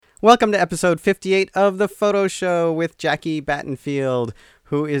Welcome to episode 58 of The Photo Show with Jackie Battenfield,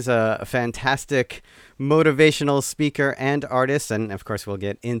 who is a fantastic motivational speaker and artist, and of course we'll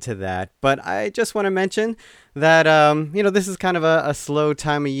get into that. But I just want to mention that, this is kind of a slow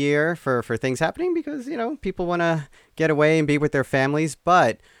time of year for things happening because, people want to get away and be with their families.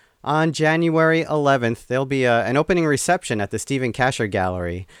 But on January 11th, there'll be an opening reception at the Stephen Kasher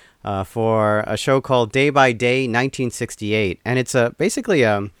Gallery for a show called Day by Day 1968. And it's basically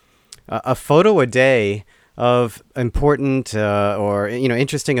a photo a day of important or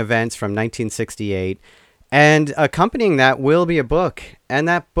interesting events from 1968. And accompanying that will be a book. And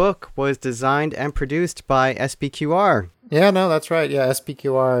that book was designed and produced by SPQR. Yeah, no, that's right. Yeah,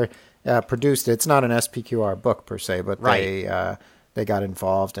 SPQR produced it. It's not an SPQR book per se, but right. They got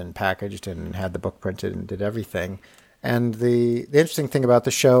involved and packaged and had the book printed and did everything. And the interesting thing about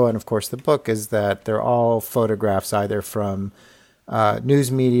the show and, of course, the book is that they're all photographs either from news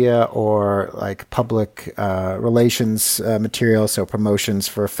media or like public relations material, so promotions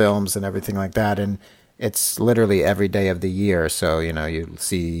for films and everything like that. And it's literally every day of the year. So, you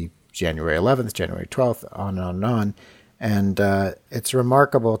see January 11th, January 12th, on and on and on. And it's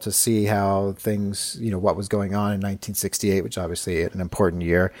remarkable to see how things, what was going on in 1968, which obviously an important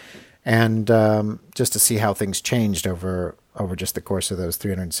year. And just to see how things changed over just the course of those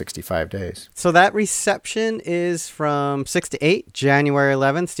 365 days. So that reception is from 6 to 8, January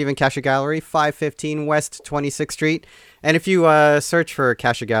 11th, Stephen Kasher Gallery, 515 West 26th Street. And if you search for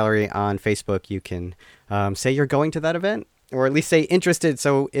Kasher Gallery on Facebook, you can say you're going to that event, or at least say interested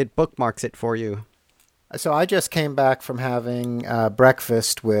so it bookmarks it for you. So I just came back from having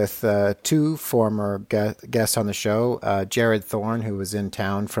breakfast with two former guests on the show, Jared Thorne, who was in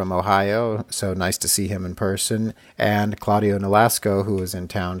town from Ohio, so nice to see him in person, and Claudio Nolasco, who was in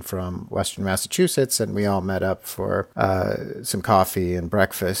town from Western Massachusetts, and we all met up for some coffee and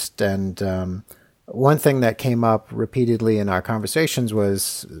breakfast. And one thing that came up repeatedly in our conversations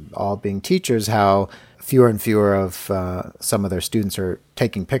was, all being teachers, how fewer and fewer of some of their students are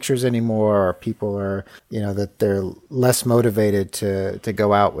taking pictures anymore, or people are, that they're less motivated to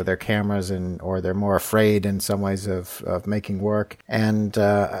go out with their cameras, or they're more afraid in some ways of making work. And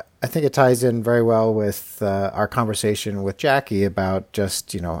I think it ties in very well with our conversation with Jackie about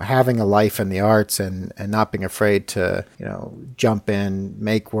just, having a life in the arts and not being afraid to, jump in,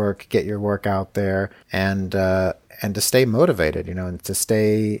 make work, get your work out there, and to stay motivated, and to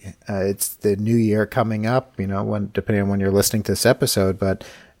stay, it's the new year coming up, depending on when you're listening to this episode, but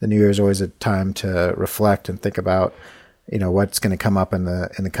the new year is always a time to reflect and think about, what's going to come up in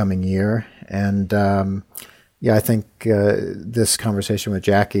the coming year. And, I think this conversation with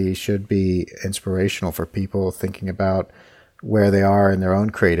Jackie should be inspirational for people thinking about where they are in their own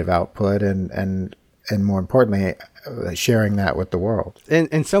creative output and more importantly, sharing that with the world.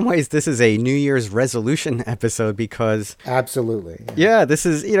 In some ways, this is a New Year's resolution episode because... Absolutely. Yeah, this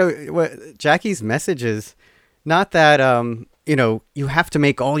is, Jackie's message is not that, you have to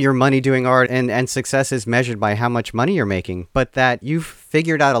make all your money doing art and success is measured by how much money you're making, but that you've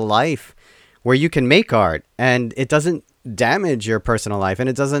figured out a life where you can make art and it doesn't damage your personal life and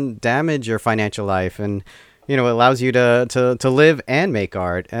it doesn't damage your financial life, and it allows you to live and make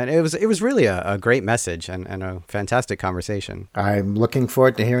art. And it was really a great message and a fantastic conversation. I'm looking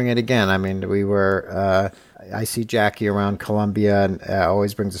forward to hearing it again. I mean, I see Jackie around Columbia, and it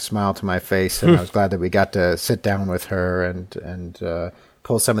always brings a smile to my face. And I was glad that we got to sit down with her and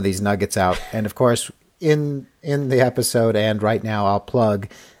pull some of these nuggets out. And of course, in the episode and right now, I'll plug,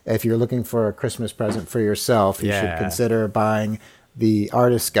 if you're looking for a Christmas present for yourself, you should consider buying The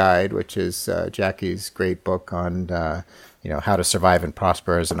Artist's Guide, which is Jackie's great book on how to survive and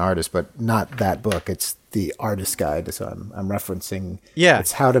prosper as an artist, but not that book. It's The Artist's Guide. So I'm referencing. Yeah,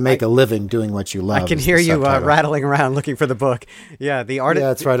 it's how to make a living doing what you love. I can hear you rattling around looking for the book. Yeah, The Artist.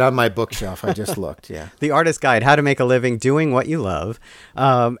 Yeah, it's right on my bookshelf. I just looked. Yeah, The Artist's Guide: How to Make a Living Doing What You Love.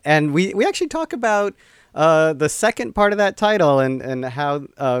 And we actually talk about the second part of that title and how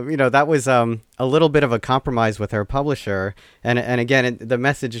that was a little bit of a compromise with her publisher, and again the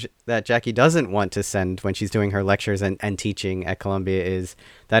message that Jackie doesn't want to send when she's doing her lectures and teaching at Columbia is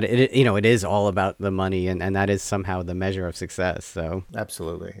that it is all about the money, and that is somehow the measure of success. So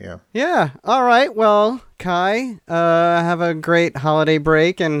absolutely. Yeah. All right, well, Kai, have a great holiday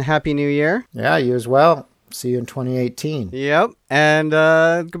break and Happy New Year. Yeah, you as well. See you in 2018. Yep. And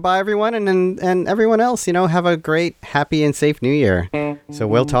goodbye, everyone. And everyone else, have a great, happy, and safe New Year. So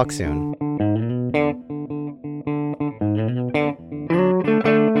we'll talk soon.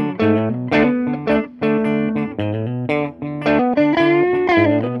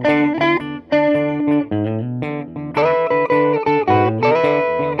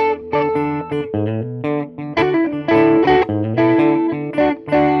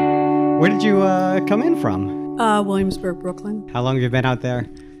 from? Williamsburg, Brooklyn. How long have you been out there?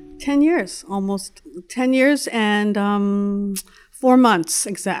 10 years, almost 10 years and 4 months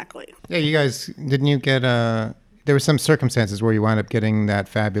exactly. Yeah, you guys, didn't you get there were some circumstances where you wound up getting that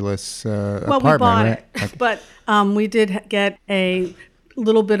fabulous apartment, we bought right? it, but we did get a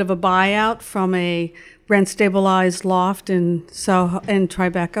little bit of a buyout from a rent-stabilized loft in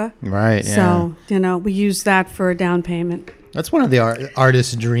Tribeca. Right, yeah. So, we used that for a down payment. That's one of the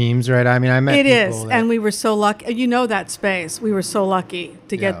artist's dreams, right? I mean, I met It people is, that- and we were so lucky. You know that space. We were so lucky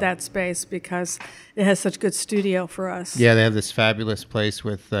to get that space because it has such good studio for us. Yeah, they have this fabulous place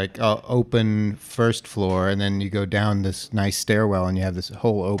with like open first floor, and then you go down this nice stairwell, and you have this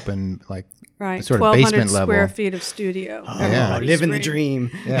whole open Right, sort of 1,200 basement square level. feet of studio. yeah. Everybody's Living the dream.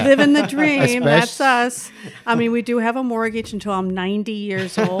 dream. Yeah. Living the dream. Especially- That's us. I mean, we do have a mortgage until I'm 90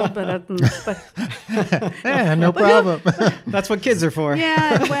 years old, but Yeah, no problem. That's what kids are for.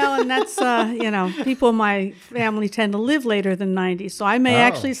 yeah, well, and that's people in my family tend to live later than 90, so I may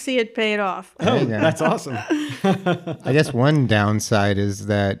actually see it paid off. There you go. That's awesome. I guess one downside is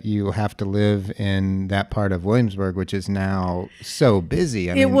that you have to live in that part of Williamsburg, which is now so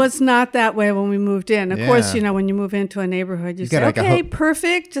busy. I It mean, was not that way when we moved in. Of course, Yeah. when you move into a neighborhood, you get say, like a okay,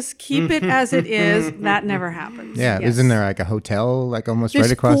 perfect, just keep it as it is. That never happens. Yeah, Yes. isn't there like a hotel like almost There's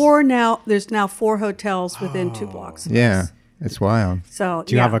right across? There's now 4 hotels within 2 blocks of Yeah, us. it's wild. So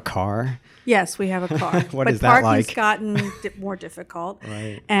Do you have a car? Yes, we have a car. What but is that parking's like? gotten more difficult.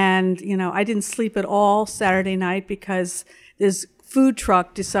 Right. And, I didn't sleep at all Saturday night because this food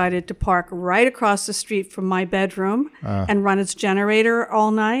truck decided to park right across the street from my bedroom and run its generator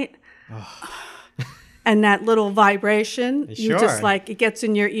all night. And that little vibration, you just Sure. like, it gets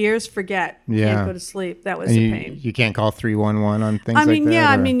in your ears, forget. Yeah. Can't go to sleep. That was And a you, pain. you can't call 311 on things I mean, like that? yeah,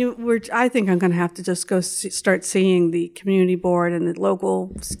 I or- mean, I think I'm going to have to just go start seeing the community board and the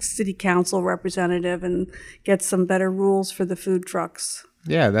local city council representative and get some better rules for the food trucks.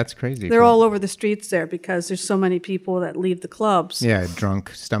 Yeah, that's crazy. They're all over the streets there because there's so many people that leave the clubs. Yeah,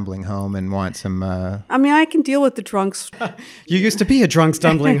 drunk, stumbling home and want some... I mean, I can deal with the drunks. You used to be a drunk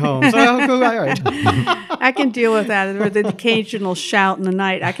stumbling home. So all right. I can deal with that. Or the occasional shout in the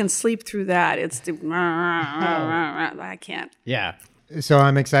night. I can sleep through that. It's the... I can't. Yeah. So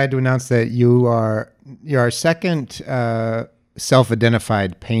I'm excited to announce that you're our second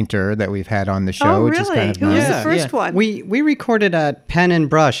self-identified painter that we've had on the show, Oh, which is really? kind of Who was nice. the first one? We recorded at Pen and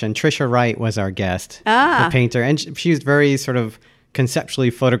Brush, and Trisha Wright was our guest, Ah. the painter, and she used very sort of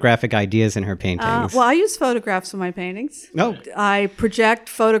conceptually photographic ideas in her paintings. Well, I use photographs in my paintings. No. I project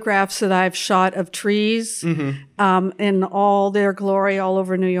photographs that I've shot of trees in all their glory all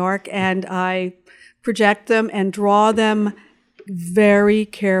over New York, and I project them and draw them very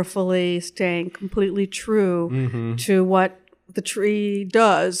carefully, staying completely true to what the tree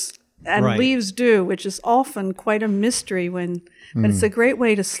does and Right. leaves do, which is often quite a mystery but it's a great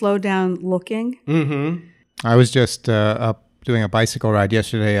way to slow down looking. I was just up doing a bicycle ride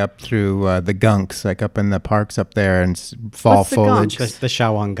yesterday up through the Gunks, like up in the parks up there, and fall What's the foliage. Gunks? the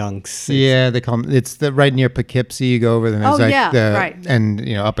Shawangunks. Yeah, they call them. It's right near Poughkeepsie. You go over there, and Oh, there's like yeah, right. and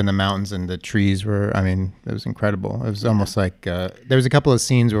up in the mountains, and the trees were. I mean, it was incredible. It was almost like there was a couple of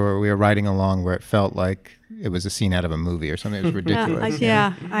scenes where we were riding along where it felt like it was a scene out of a movie or something. It was ridiculous.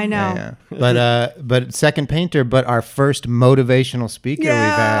 Yeah, I know. Yeah. But second painter, but our first motivational speaker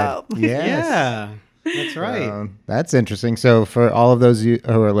Yeah. we've had. Yes. Yeah, that's right. That's interesting. So for all of those who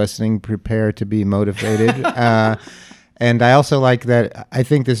are listening, prepare to be motivated. And I also like that, I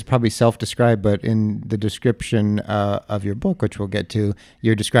think this is probably self-described, but in the description of your book, which we'll get to,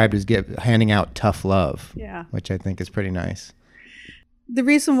 you're described as handing out tough love, Yeah. which I think is pretty nice. The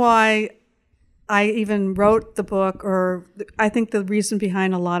reason why I even wrote the book, or I think the reason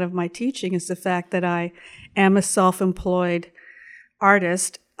behind a lot of my teaching is the fact that I am a self-employed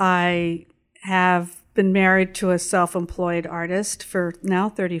artist. I have been married to a self-employed artist for now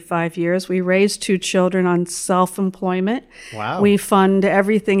 35 years. We raised 2 children on self-employment. Wow. We fund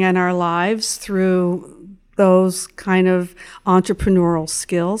everything in our lives through those kind of entrepreneurial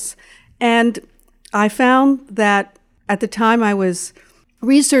skills. And I found that at the time I was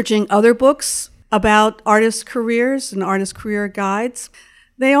researching other books about artist careers and artist career guides,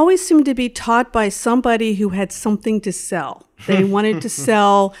 they always seemed to be taught by somebody who had something to sell. They wanted to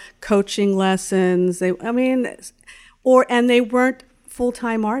sell coaching lessons. And they weren't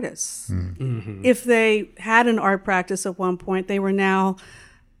full-time artists. If they had an art practice at one point, they were now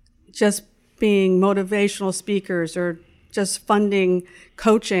just being motivational speakers or just funding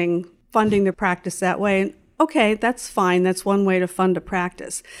coaching, funding their practice that way. And okay, that's fine. That's one way to fund a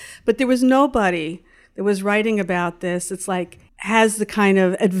practice. But there was nobody that was writing about this. It's like, has the kind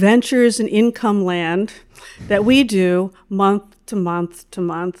of adventures in income land that we do month to month to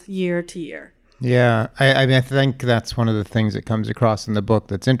month, year to year. Yeah, I mean, I think that's one of the things that comes across in the book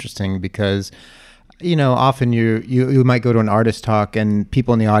that's interesting because, often you might go to an artist talk and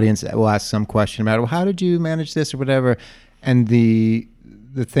people in the audience will ask some question about, well, how did you manage this or whatever? And the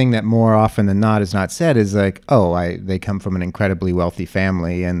thing that more often than not is not said is like, they come from an incredibly wealthy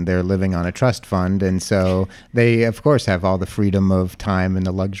family and they're living on a trust fund. And so they, of course, have all the freedom of time and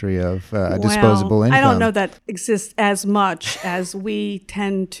the luxury of disposable income. I don't know that exists as much as we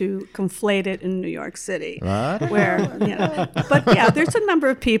tend to conflate it in New York City. What? But yeah, there's a number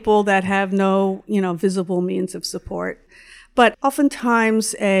of people that have no, visible means of support. But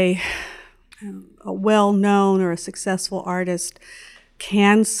oftentimes a well-known or a successful artist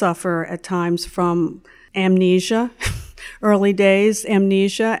can suffer at times from amnesia, early days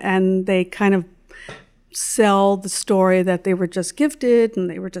amnesia, and they kind of sell the story that they were just gifted and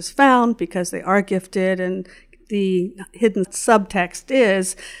they were just found because they are gifted, and the hidden subtext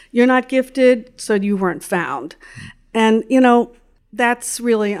is you're not gifted, so you weren't found. And, that's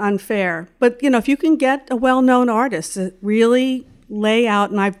really unfair. But, if you can get a well-known artist to really lay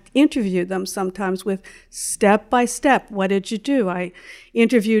out, and I've interviewed them sometimes with step by step, what did you do? I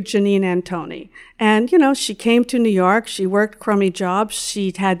interviewed Janine Antoni, and she came to New York, she worked crummy jobs,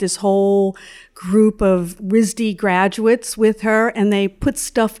 she had this whole group of RISD graduates with her, and they put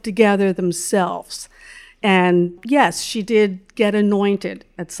stuff together themselves. And yes, she did get anointed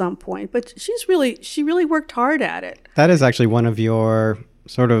at some point, but she really worked hard at it. That is actually one of your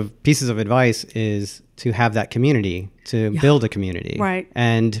sort of pieces of advice, is to have that community, to build a community. Right.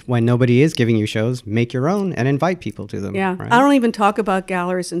 And when nobody is giving you shows, make your own and invite people to them. Yeah. Right? I don't even talk about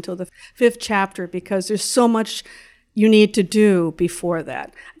galleries until the 5th chapter because there's so much you need to do before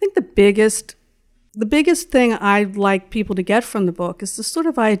that. I think the biggest thing I'd like people to get from the book is the sort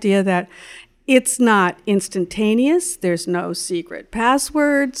of idea that it's not instantaneous. There's no secret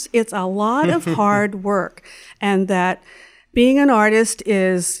passwords. It's a lot of hard work, and that being an artist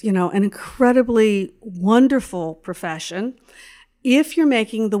is, an incredibly wonderful profession if you're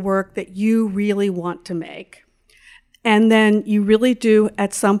making the work that you really want to make. And then you really do,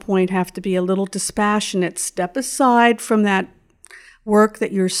 at some point, have to be a little dispassionate, step aside from that work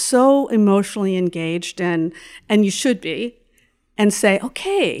that you're so emotionally engaged in, and you should be, and say,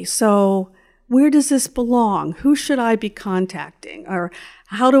 okay, so where does this belong? Who should I be contacting? Or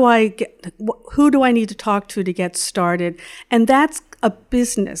who do I need to talk to get started? And that's a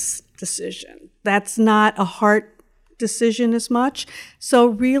business decision. That's not a heart decision as much. So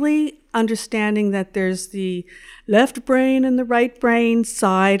really understanding that there's the left brain and the right brain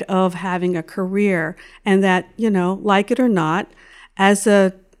side of having a career, and that, like it or not, as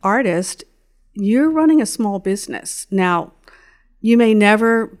an artist, you're running a small business. Now, you may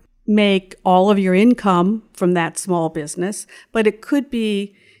never make all of your income from that small business, but it could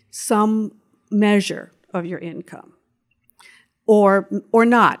be some measure of your income, or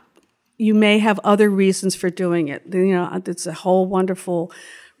not. You may have other reasons for doing it. It's a whole wonderful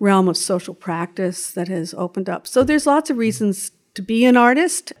realm of social practice that has opened up. So there's lots of reasons to be an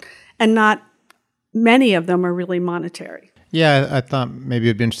artist, and not many of them are really monetary. Yeah, I thought maybe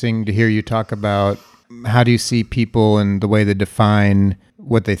it'd be interesting to hear you talk about how do you see people and the way they define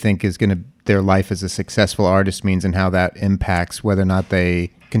what they think is their life as a successful artist means, and how that impacts whether or not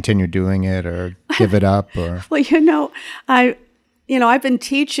they continue doing it or give it up. Or well, I've been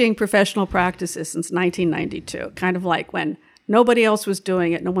teaching professional practices since 1992, kind of like when nobody else was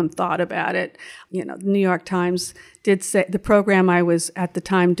doing it, no one thought about it. The New York Times did say the program I was at the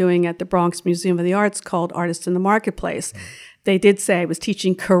time doing at the Bronx Museum of the Arts called Artists in the Marketplace. They did say I was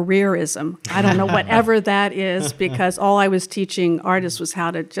teaching careerism. I don't know whatever that is, because all I was teaching artists was how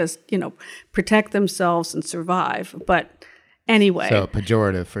to just, protect themselves and survive. But anyway. So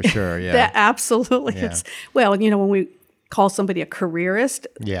pejorative for sure, yeah. That absolutely. Yeah. When we call somebody a careerist.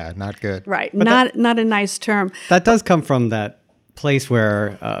 Yeah, not good. Right. Not a nice term. That does come from that place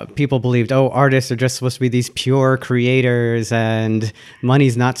where people believed, artists are just supposed to be these pure creators and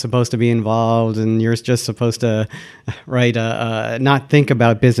money's not supposed to be involved, and you're just supposed to not think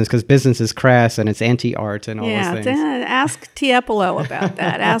about business because business is crass and it's anti-art and all those things. Ask Tiepolo about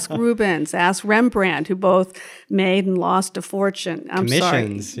that. Ask Rubens. Ask Rembrandt, who both made and lost a fortune.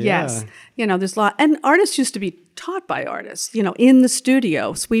 Commissions, sorry. yeah. Yes. There's a lot. And artists used to be taught by artists, in the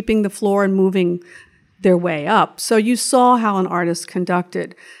studio, sweeping the floor and moving their way up. So you saw how an artist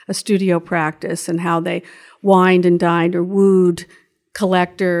conducted a studio practice and how they wined and dined or wooed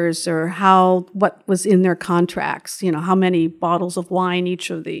collectors or what was in their contracts, how many bottles of wine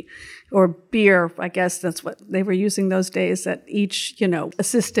or beer, I guess that's what they were using those days, that each,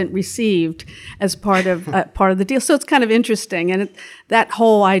 assistant received as part of the deal. So it's kind of interesting. And that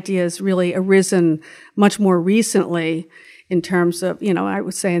whole idea has really arisen much more recently in terms of, I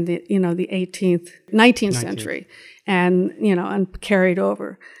would say in the 19th century and carried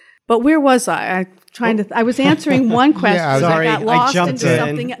over. But where was I? I was answering one question. Yeah, I got lost jumped into in.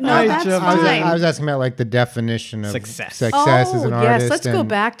 something. No, that's fine. I was asking about like the definition of Success. as an artist. Yes, let's go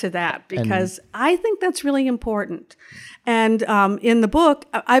back to that because I think that's really important. And in the book,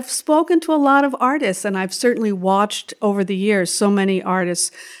 I've spoken to a lot of artists, and I've certainly watched over the years so many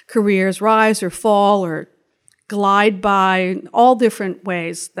artists' careers rise or fall or glide by, all different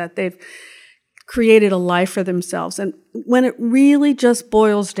ways that they've created a life for themselves. And when it really just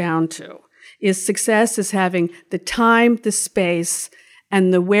boils down to is success is having the time, the space,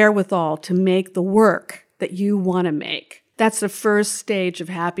 and the wherewithal to make the work that you want to make. That's the first stage of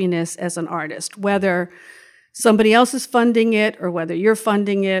happiness as an artist, whether somebody else is funding it or whether you're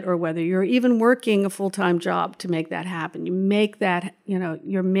funding it or whether you're even working a full-time job to make that happen. You make that,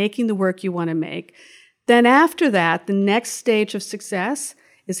 you're making the work you want to make. Then after that, the next stage of success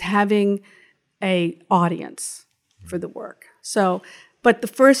is having a audience for the work. But the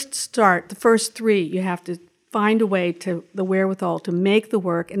first three, you have to find a way the wherewithal to make the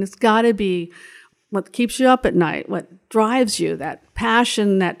work, and it's got to be what keeps you up at night, what drives you, that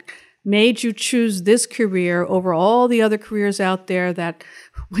passion that made you choose this career over all the other careers out there that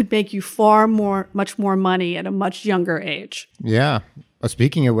would make you much more money at a much younger age. Yeah. Well,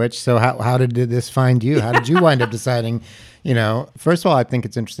 speaking of which, so how did this find you? How did you wind up deciding, first of all, I think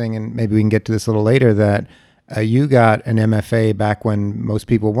it's interesting, and maybe we can get to this a little later, that you got an MFA back when most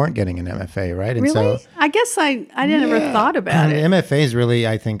people weren't getting an MFA, right? And really? I guess I never thought about it. MFAs really,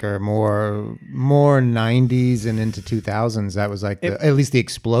 I think, are more 90s and into 2000s. That was like at least the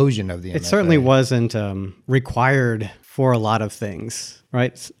explosion of the MFA. It certainly wasn't required for a lot of things,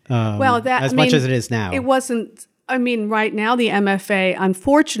 right? Much as it is now. It wasn't. Right now the MFA,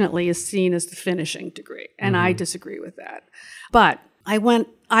 unfortunately, is seen as the finishing degree, and I disagree with that. But I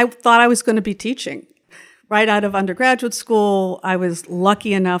thought I was going to be teaching. Right out of undergraduate school, I was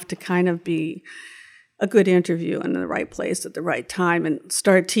lucky enough to kind of be a good interview in the right place at the right time and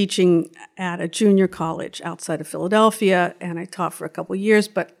started teaching at a junior college outside of Philadelphia. And I taught for a couple of years,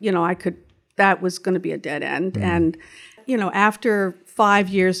 but, that was going to be a dead end. And, after 5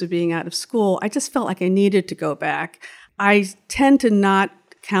 years of being out of school, I just felt like I needed to go back. I tend to not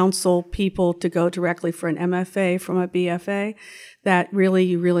counsel people to go directly for an MFA from a BFA, that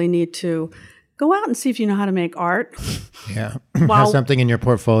you really need to go out and see if you know how to make art. Yeah. Have something in your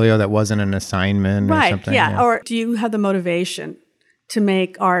portfolio that wasn't an assignment or something. Yeah. Or do you have the motivation to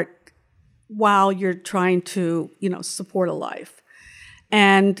make art while you're trying to, support a life?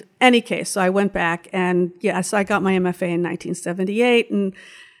 And any case, so I went back and yes, I got my MFA in 1978. And,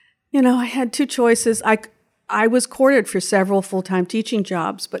 I had two choices. I was courted for several full-time teaching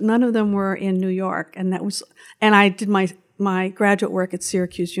jobs, but none of them were in New York. And I did my graduate work at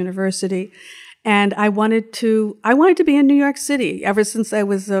Syracuse University. And I wanted to be in New York City ever since I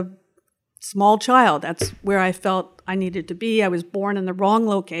was a small child. That's where I felt I needed to be. I was born in the wrong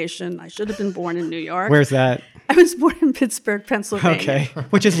location. I should have been born in New York. Where's that? I was born in Pittsburgh, Pennsylvania. Okay,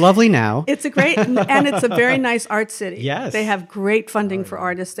 which is lovely now. It's and it's a very nice art city. Yes. They have great funding for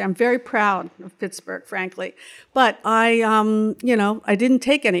artists. I'm very proud of Pittsburgh, frankly. But I didn't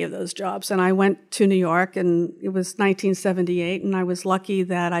take any of those jobs. And I went to New York, and it was 1978, and I was lucky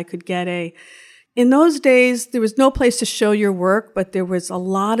that I could get in those days, there was no place to show your work, but there was a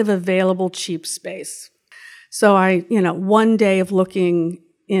lot of available cheap space. So one day of looking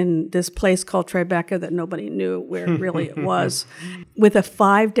in this place called Tribeca that nobody knew where really it was, with a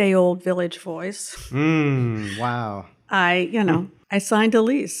 5-day-old Village Voice. Wow. I signed a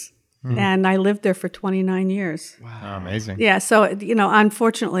lease. And I lived there for 29 years. Wow, amazing. Yeah, so,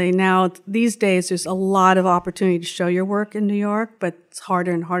 unfortunately now, these days, there's a lot of opportunity to show your work in New York, but it's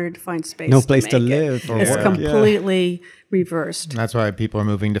harder and harder to find space. No place to make it. live or It's work. completely reversed. And that's why people are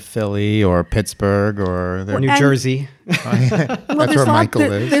moving to Philly or Pittsburgh or New Jersey. That's where Michael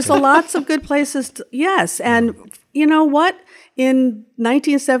is. There's lots of good places. Yes, and you know what? In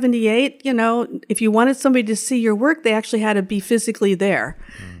 1978, if you wanted somebody to see your work, they actually had to be physically there.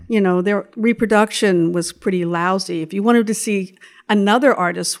 Their reproduction was pretty lousy. If you wanted to see another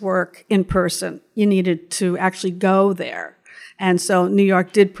artist's work in person, you needed to actually go there. And so New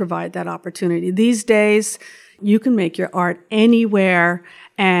York did provide that opportunity. These days, you can make your art anywhere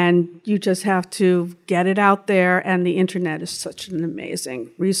And you just have to get it out there, and the internet is such an amazing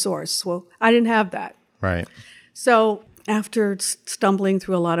resource. Well, I didn't have that. Right. So after stumbling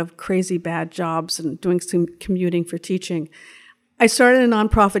through a lot of crazy bad jobs and doing some commuting for teaching, I started a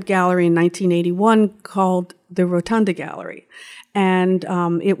nonprofit gallery in 1981 called the Rotunda Gallery. And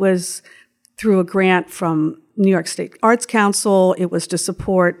it was through a grant from New York State Arts Council. It was to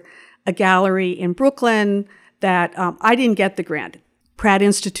support a gallery in Brooklyn that I didn't get the grant. Pratt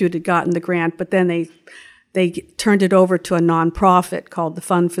Institute had gotten the grant, but then they turned it over to a nonprofit called the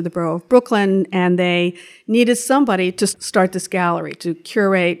Fund for the Borough of Brooklyn, and they needed somebody to start this gallery, to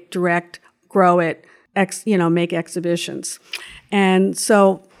curate, direct, grow it, make exhibitions. And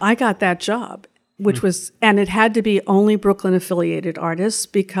so I got that job, which was, and it had to be only Brooklyn affiliated artists,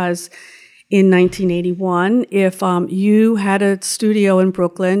 because in 1981, if you had a studio in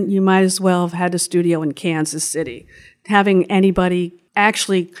Brooklyn, you might as well have had a studio in Kansas City. Having anybody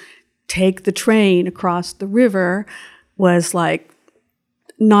actually take the train across the river was like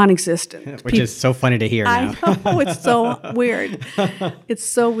non-existent. Which is so funny to hear now. I know, it's so weird. It's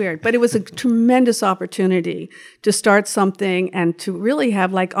so weird. But it was a tremendous opportunity to start something and to really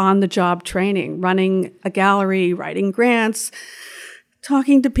have like on-the-job training, running a gallery, writing grants,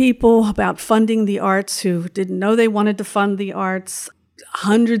 talking to people about funding the arts who didn't know they wanted to fund the arts.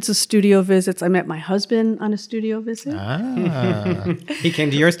 Hundreds of studio visits. I met my husband on a studio visit. He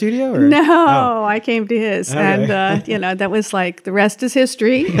came to your studio? Or? No, I came to his. Okay. And, that was like, the rest is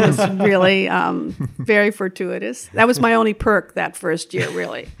history. It was really very fortuitous. That was my only perk that first year,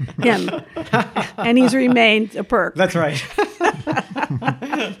 really. Him. And he's remained a perk. That's right.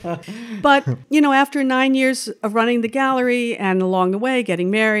 But, after 9 years of running the gallery and along the way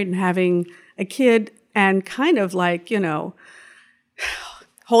getting married and having a kid and kind of like,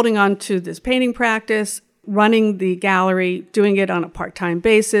 holding on to this painting practice, running the gallery, doing it on a part-time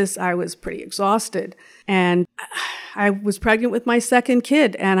basis, I was pretty exhausted. And I was pregnant with my second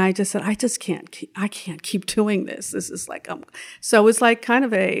kid, and I just said, I can't keep doing this. This is like, so it was like kind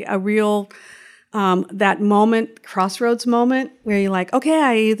of a real, that moment, crossroads moment, where you're like,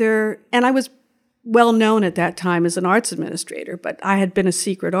 okay, and I was well known at that time as an arts administrator, but I had been a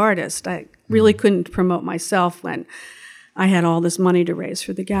secret artist. I really couldn't promote myself when I had all this money to raise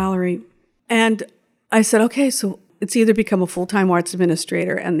for the gallery. And I said, okay, so it's either become a full-time arts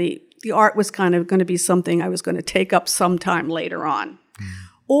administrator, and the art was kind of going to be something I was going to take up sometime later on.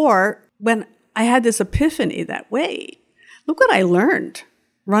 Or when I had this epiphany that, wait, look what I learned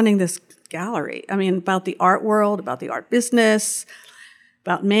running this gallery. I mean, about the art world, about the art business,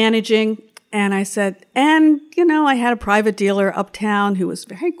 about managing. And I said, and, I had a private dealer uptown who was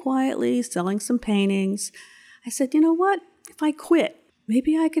very quietly selling some paintings. I said, you know what? If I quit,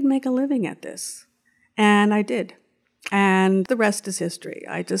 maybe I could make a living at this. And I did. And the rest is history.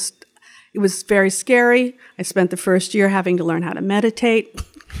 It was very scary. I spent the first year having to learn how to meditate,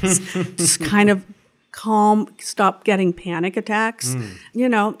 just kind of calm, stop getting panic attacks.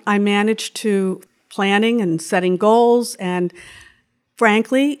 I managed to planning and setting goals, and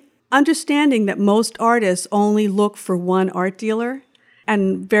frankly, understanding that most artists only look for one art dealer.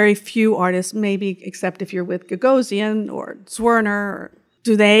 And very few artists, maybe except if you're with Gagosian or Zwirner,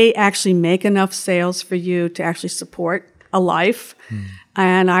 do they actually make enough sales for you to actually support a life?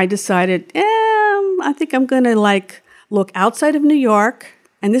 And I decided, I think I'm going to look outside of New York.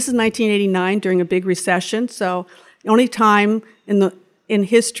 And this is 1989 during a big recession. So the only time in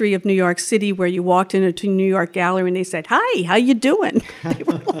history of New York City where you walked into a New York gallery and they said, "Hi, how you doing?"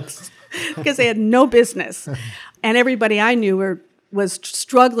 Because they had no business. And everybody I knew was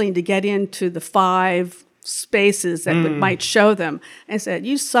struggling to get into the 5 spaces that might show them. I said,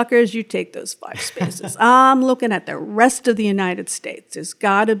 you suckers, you take those 5 spaces. I'm looking at the rest of the United States. There's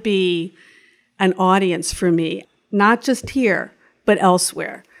got to be an audience for me, not just here, but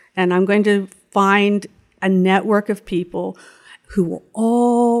elsewhere. And I'm going to find a network of people who will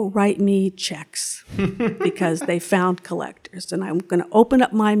all write me checks because they found collectors. And I'm going to open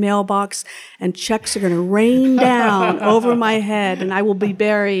up my mailbox, and checks are going to rain down over my head, and I will be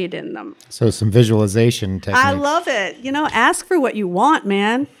buried in them. So some visualization techniques. I love it. Ask for what you want,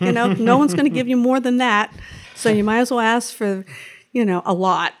 man. No one's going to give you more than that. So you might as well ask for, a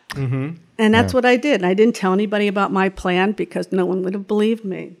lot. And that's what I did. And I didn't tell anybody about my plan because no one would have believed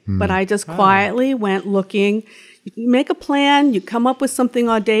me. But I just quietly went looking. You make a plan, you come up with something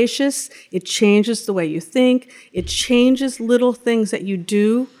audacious, it changes the way you think, it changes little things that you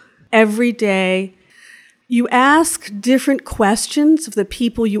do every day. You ask different questions of the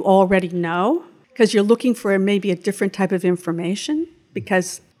people you already know, because you're looking for maybe a different type of information,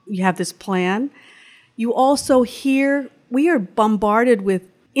 because you have this plan. You also hear we are bombarded with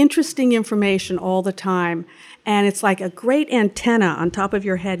interesting information all the time. And it's like a great antenna on top of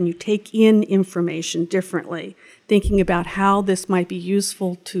your head, and you take in information differently, thinking about how this might be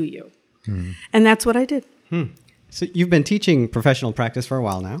useful to you. And that's what I did. So you've been teaching professional practice for a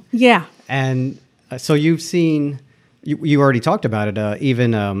while now. Yeah. And so you've seen, you already talked about it,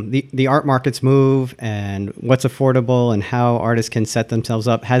 even the art markets move and what's affordable and how artists can set themselves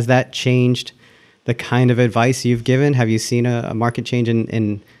up. Has that changed the kind of advice you've given? Have you seen a market change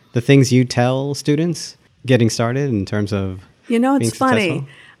in the things you tell students getting started in terms of It's funny. successful?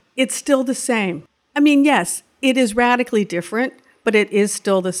 It's still the same. I mean, yes, it is radically different, but it is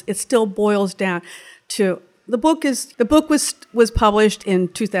still this. It still boils down to the book was published in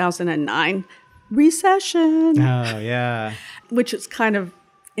 2009, recession. Oh, yeah. Which is kind of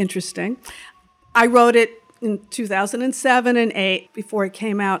interesting. I wrote it in 2007 and 2008 before it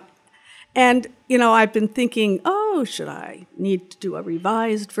came out. And, I've been thinking, should I need to do a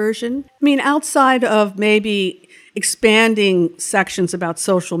revised version? I mean, outside of maybe expanding sections about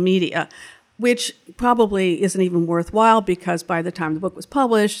social media, which probably isn't even worthwhile because by the time the book was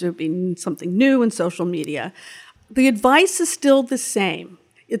published, there would be something new in social media. The advice is still the same.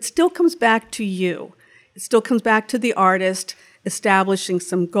 It still comes back to you. It still comes back to the artist establishing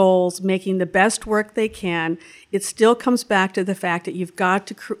some goals, making the best work they can. It still comes back to the fact that you've got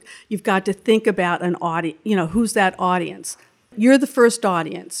to think about an audience. Who's that audience? You're the first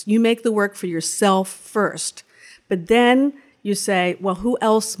audience. You make the work for yourself first, but then you say, well, who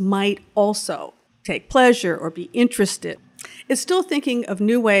else might also take pleasure or be interested? It's still thinking of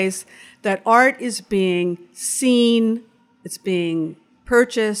new ways that art is being seen, it's being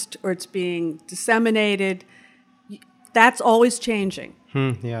purchased, or it's being disseminated. That's always changing.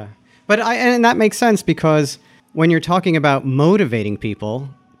 Yeah. And that makes sense because when you're talking about motivating people,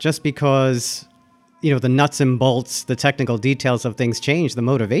 just because, the nuts and bolts, the technical details of things change, the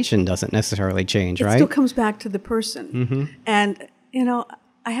motivation doesn't necessarily change, right? It still comes back to the person. And,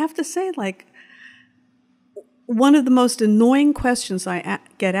 I have to say, one of the most annoying questions I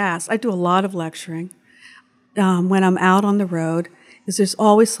get asked, I do a lot of lecturing when I'm out on the road, is there's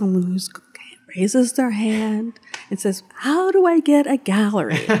always someone who raises their hand and says, how do I get a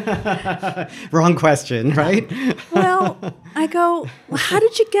gallery? Wrong question, right? Well, I go, well, how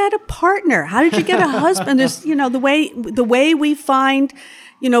did you get a partner? How did you get a husband? There's, the way we find,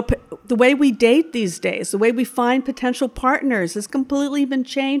 the way we date these days, the way we find potential partners has completely been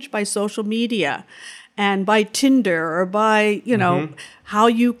changed by social media and by Tinder or by, how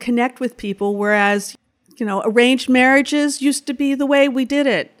you connect with people. Whereas, arranged marriages used to be the way we did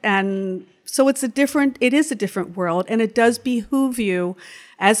it. And so it is a different world, and it does behoove you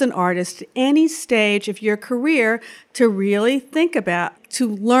as an artist at any stage of your career to really to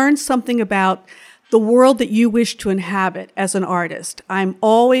learn something about the world that you wish to inhabit as an artist. I'm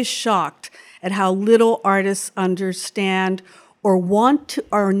always shocked at how little artists understand or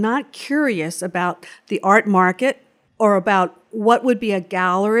are not curious about the art market or about what would be a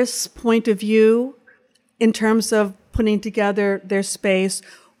gallerist's point of view in terms of putting together their space,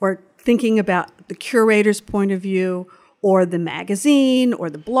 or thinking about the curator's point of view, or the magazine, or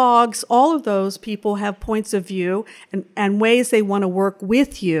the blogs. All of those people have points of view and ways they want to work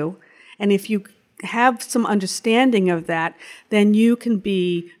with you. And if you have some understanding of that, then you can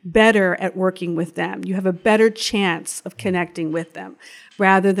be better at working with them. You have a better chance of connecting with them,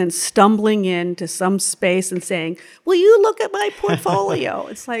 rather than stumbling into some space and saying, will you look at my portfolio?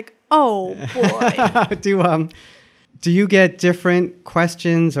 It's like, oh, boy. Do you get different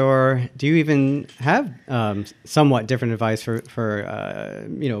questions, or do you even have somewhat different advice for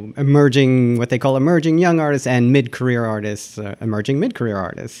emerging, what they call emerging young artists and mid-career artists, emerging mid-career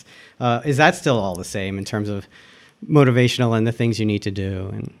artists? Is that still all the same in terms of motivational and the things you need to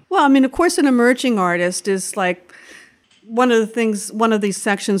do? Well, I mean, of course, an emerging artist is like one of these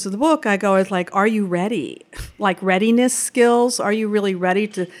sections of the book I go is like, are you ready? Like readiness skills. Are you really ready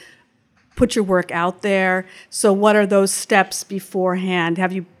to put your work out there? So what are those steps beforehand?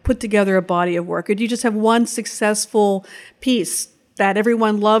 Have you put together a body of work? Or do you just have one successful piece that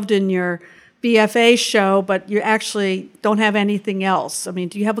everyone loved in your BFA show, but you actually don't have anything else? I mean,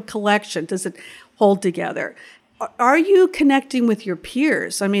 do you have a collection? Does it hold together? Are you connecting with your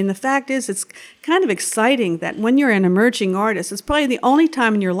peers? I mean, the fact is, it's kind of exciting that when you're an emerging artist, it's probably the only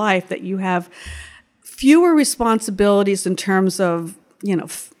time in your life that you have fewer responsibilities in terms of,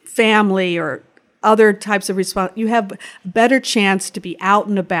 family or other types of you have a better chance to be out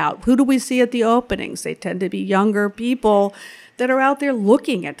and about. Who do we see at the openings? They tend to be younger people that are out there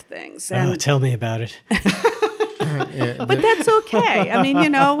looking at things. And tell me about it. But that's okay. I mean,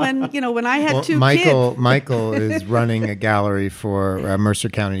 when I had two kids. Michael is running a gallery for Mercer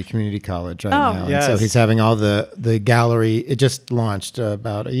County Community College right now. Yes. And so he's having all the gallery. It just launched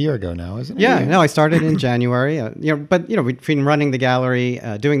about a year ago now, isn't it? Yeah, no, I started in January. Between running the gallery,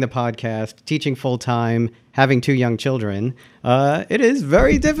 doing the podcast, teaching full time, having 2 young children, it is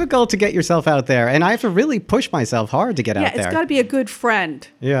very difficult to get yourself out there, and I have to really push myself hard to get out there. Yeah, it's got to be a good friend.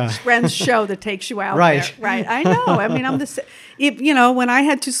 Yeah, friend's show that takes you out right. there. Right, I know. I mean, when I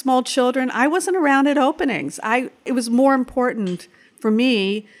had 2 small children, I wasn't around at openings. It was more important for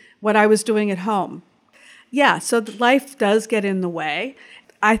me what I was doing at home. Yeah, so life does get in the way.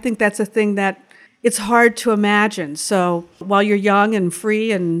 I think that's a thing that it's hard to imagine. So while you're young and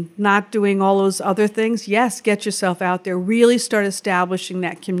free and not doing all those other things, yes, get yourself out there. Really start establishing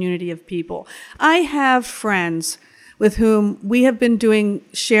that community of people. I have friends with whom we have been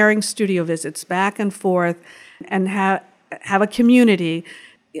sharing studio visits back and forth and have a community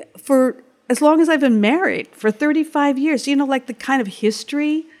for as long as I've been married, for 35 years. Like the kind of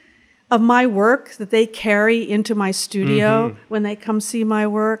history of my work that they carry into my studio when they come see my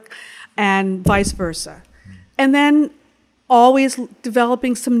work, and vice versa. And then always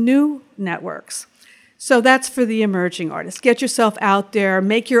developing some new networks. So that's for the emerging artists. Get yourself out there,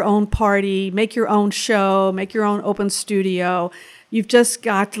 make your own party, make your own show, make your own open studio. You've just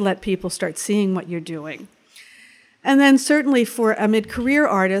got to let people start seeing what you're doing. And then certainly for a mid-career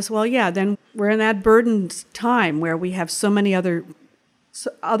artist, then we're in that burdened time where we have so many other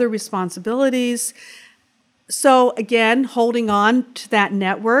responsibilities. So again, holding on to that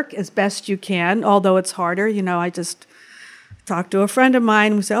network as best you can, although it's harder. I just talked to a friend of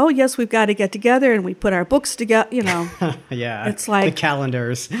mine. We said, "Oh yes, we've got to get together," and we put our books together. Yeah, it's like the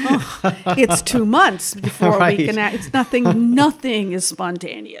calendars. It's 2 months before right. we can. It's nothing. Nothing is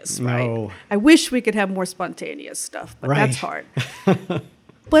spontaneous. Right? No. I wish we could have more spontaneous stuff, but right. that's hard.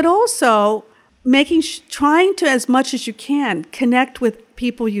 But also trying to, as much as you can, connect with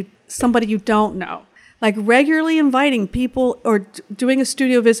somebody you don't know. Like regularly inviting people or doing a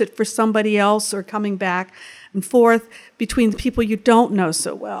studio visit for somebody else or coming back and forth between the people you don't know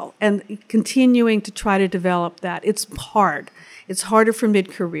so well and continuing to try to develop that. It's hard. It's harder for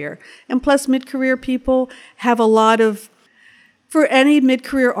mid-career. And plus mid-career people have for any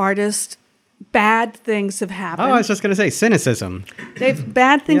mid-career artist, bad things have happened. Oh, I was just going to say cynicism.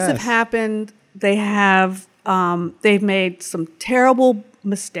 Bad things Yes. have happened. They've made some terrible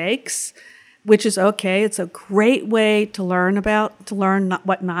mistakes, which is okay. It's a great way to learn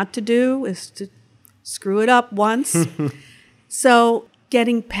what not to do is to screw it up once. So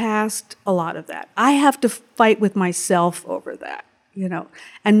getting past a lot of that. I have to fight with myself over that,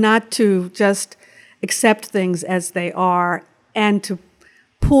 and not to just accept things as they are and to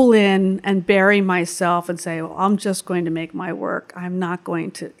pull in and bury myself and say, well, I'm just going to make my work. I'm not going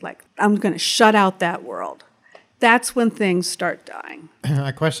to I'm going to shut out that world. That's when things start dying.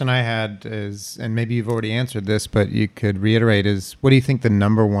 A question I had is, and maybe you've already answered this, but you could reiterate, is what do you think the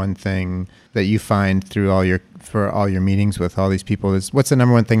number one thing that you find through all your meetings with all these people is? What's the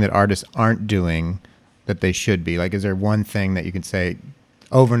number one thing that artists aren't doing that they should be? Like, is there one thing that you can say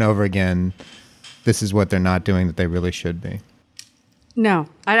over and over again, this is what they're not doing that they really should be? No,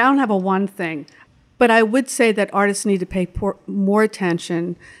 I don't have a one thing, but I would say that artists need to pay more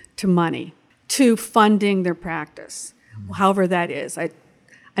attention to money, to funding their practice, however that is. I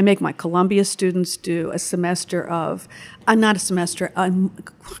make my Columbia students do a semester of, not a semester,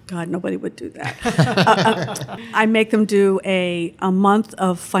 God, nobody would do that. I make them do a month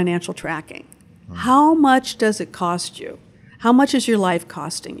of financial tracking. How much does it cost you? How much is your life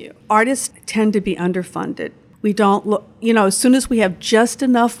costing you? Artists tend to be underfunded. We don't look, as soon as we have just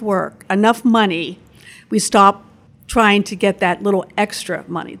enough work, enough money, we stop trying to get that little extra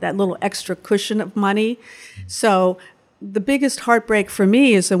money, that little extra cushion of money. So the biggest heartbreak for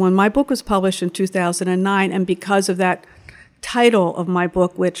me is that when my book was published in 2009, and because of that title of my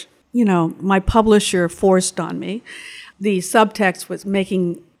book, which, my publisher forced on me, the subtext was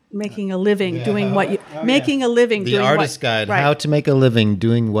making a living doing what you, making a living The doing Artist's what, Guide, right. How to Make a Living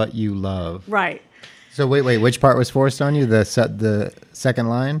Doing What You Love. Right. So wait, which part was forced on you? The second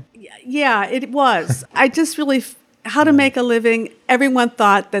line? Yeah, it was. I just really, how to make a living, everyone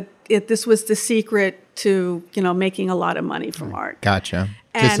thought that this was the secret to, making a lot of money from art. Gotcha.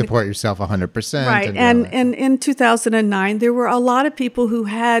 To And- support yourself 100%. Right. And in 2009, there were a lot of people who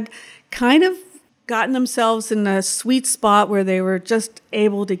had kind of gotten themselves in a sweet spot where they were just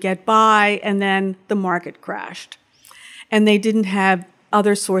able to get by, and then the market crashed. And they didn't have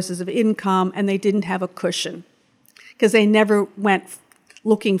other sources of income, and they didn't have a cushion because they never went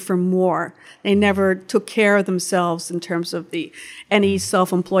looking for more. They never took care of themselves in terms of any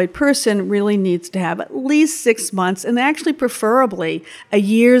self-employed person really needs to have at least 6 months, and actually preferably a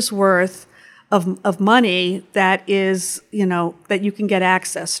year's worth of money that is, that you can get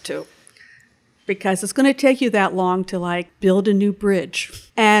access to. Because it's going to take you that long to build a new bridge.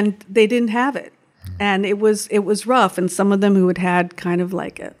 And they didn't have it. And it was rough. And some of them who had kind of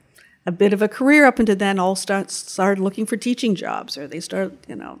a bit of a career up until then all started looking for teaching jobs, or they started,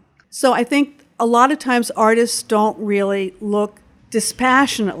 So I think a lot of times artists don't really look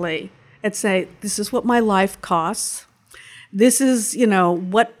dispassionately and say, this is what my life costs. This is,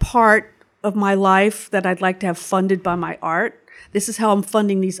 what part of my life that I'd like to have funded by my art. This is how I'm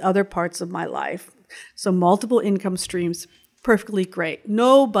funding these other parts of my life. So multiple income streams, perfectly great.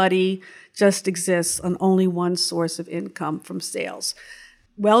 Nobody just exists on only one source of income from sales.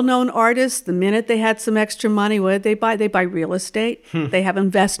 Well-known artists, the minute they had some extra money, what did they buy? They buy real estate. They have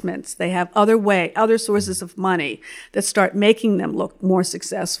investments. They have other sources of money that start making them look more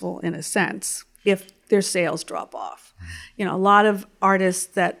successful in a sense if their sales drop off. A lot of artists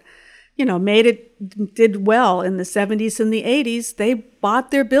that did well in the 70s and the 80s, they bought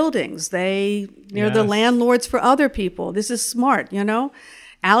their buildings. They're the landlords for other people. This is smart,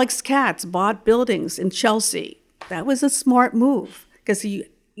 Alex Katz bought buildings in Chelsea. That was a smart move because he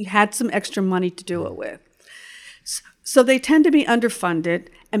had some extra money to do it with. So they tend to be underfunded.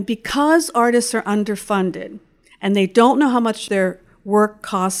 And because artists are underfunded and they don't know how much their work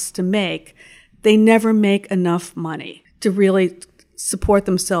costs to make, they never make enough money to really support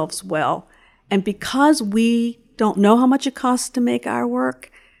themselves well. And because we don't know how much it costs to make our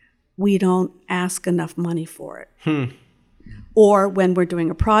work, we don't ask enough money for it. Or when we're doing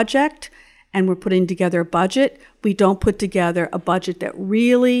a project and we're putting together a budget, we don't put together a budget that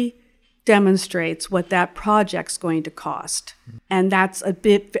really demonstrates what that project's going to cost. And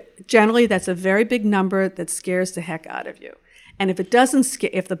generally that's a very big number that scares the heck out of you. And if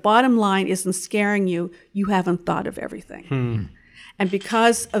if the bottom line isn't scaring you, you haven't thought of everything. And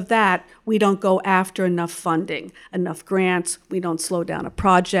because of that, we don't go after enough funding, enough grants. We don't slow down a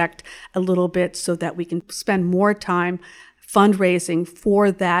project a little bit so that we can spend more time fundraising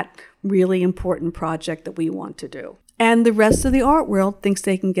for that really important project that we want to do. And the rest of the art world thinks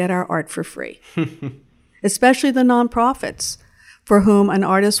they can get our art for free, especially the nonprofits, for whom an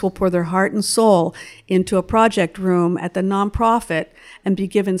artist will pour their heart and soul into a project room at the nonprofit and be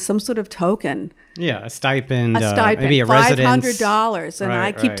given some sort of token. Yeah, a stipend, maybe a residence. $500. And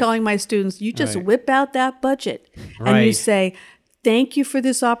I keep telling my students, you just whip out that budget and you say, thank you for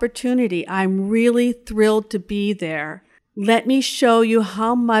this opportunity. I'm really thrilled to be there. Let me show you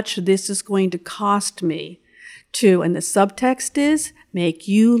how much this is going to cost me to, and the subtext is, make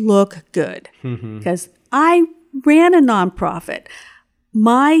you look good. Because I ran a nonprofit.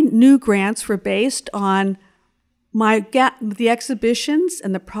 My new grants were based on the exhibitions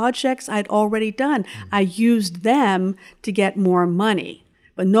and the projects I'd already done. I used them to get more money.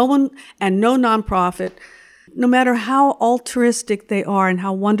 But no nonprofit, no matter how altruistic they are and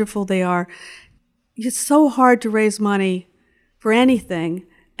how wonderful they are, it's so hard to raise money for anything,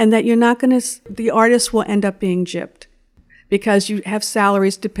 and that the artist will end up being gypped because you have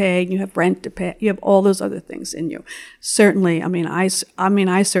salaries to pay, you have rent to pay, you have all those other things in you. Certainly, I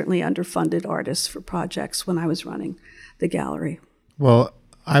certainly underfunded artists for projects when I was running the gallery. Well,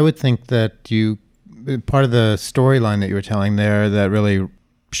 I would think that part of the storyline that you were telling there that really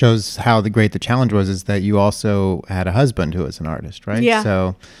shows how great the challenge was is that you also had a husband who was an artist, right? Yeah.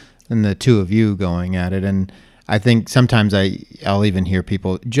 So, and the two of you going at it. And I think sometimes I'll even hear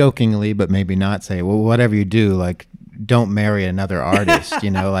people jokingly, but maybe not, say, well, whatever you do, don't marry another artist,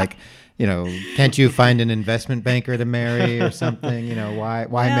 can't you find an investment banker to marry or something? Why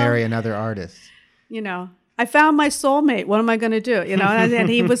marry another artist? I found my soulmate. What am I going to do? And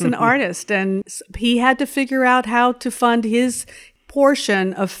he was an artist, and he had to figure out how to fund his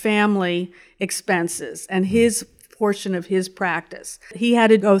portion of family expenses and his portion of his practice. He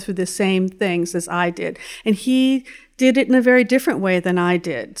had to go through the same things as I did, and he did it in a very different way than I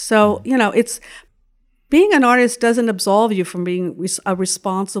did. So, being an artist doesn't absolve you from being a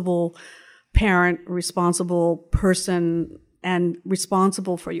responsible parent, responsible person, and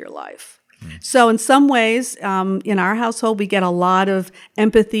responsible for your life. So in some ways, in our household, we get a lot of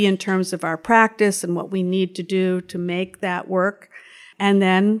empathy in terms of our practice and what we need to do to make that work. And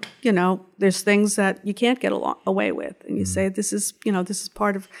then, there's things that you can't get away with. And you say, this is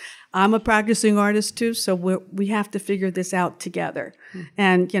part of, I'm a practicing artist too, so we have to figure this out together.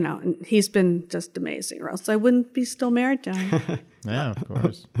 And, and he's been just amazing, or else I wouldn't be still married to him. Yeah, of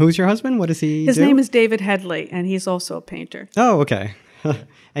course. Who's your husband? What does he do? His name is David Headley, and he's also a painter. Oh, okay.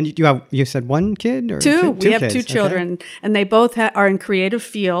 And you said one kid or Two. We have kids. two children, and they both are in creative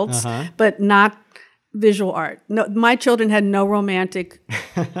fields, but not visual art. No, my children had no romantic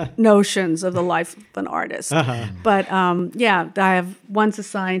notions of the life of an artist. But I have one's a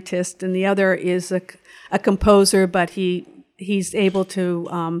scientist, and the other is a composer, but he's able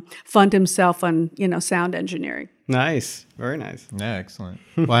to fund himself on sound engineering. Nice, very nice. Yeah, excellent.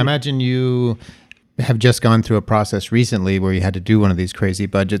 Well, I imagine you have just gone through a process recently where you had to do one of these crazy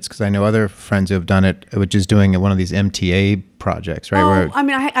budgets, because I know other friends who have done it, which is doing one of these MTA projects, right?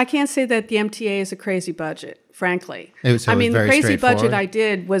 I can't say that the MTA is a crazy budget, frankly. The crazy budget I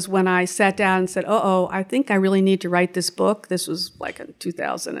did was when I sat down and said, I think I really need to write this book. This was like in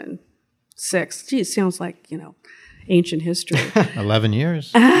 2006. Gee, it sounds like, ancient history. 11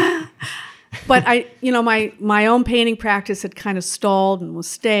 years. But my own painting practice had kind of stalled and was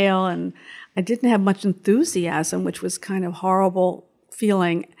stale, and I didn't have much enthusiasm, which was kind of horrible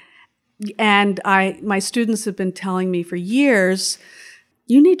feeling. And my students have been telling me for years,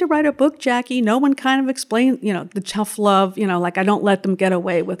 you need to write a book, Jackie. No one kind of explained, the tough love, like I don't let them get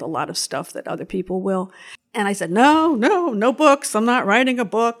away with a lot of stuff that other people will. And I said, no books. I'm not writing a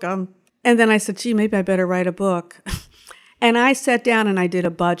book. And then I said, gee, maybe I better write a book. And I sat down and I did a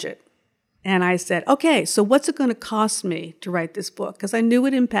budget. And I said, okay, so what's it going to cost me to write this book? Because I knew it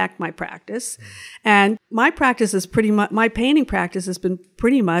would impact my practice. And my practice is my painting practice has been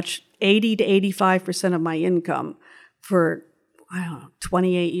pretty much 80 to 85% of my income for,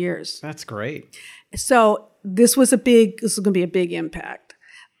 28 years. That's great. So this was going to be a big impact.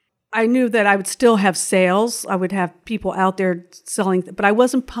 I knew that I would still have sales. I would have people out there selling, but I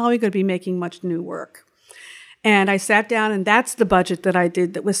wasn't probably going to be making much new work. And I sat down, and that's the budget that I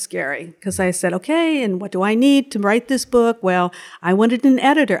did that was scary, because I said, okay, and what do I need to write this book? Well, I wanted an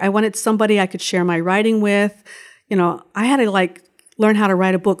editor. I wanted somebody I could share my writing with. I had to learn how to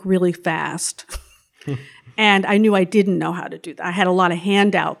write a book really fast. And I knew I didn't know how to do that. I had a lot of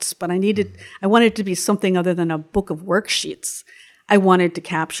handouts, but I wanted it to be something other than a book of worksheets. I wanted to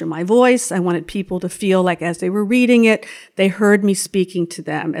capture my voice. I wanted people to feel like as they were reading it, they heard me speaking to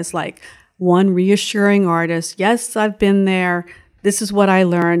them as one reassuring artist. Yes, I've been there. This is what I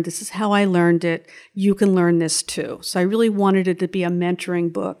learned. This is how I learned it. You can learn this too. So I really wanted it to be a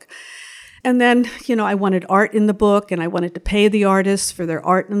mentoring book. And then, I wanted art in the book, and I wanted to pay the artists for their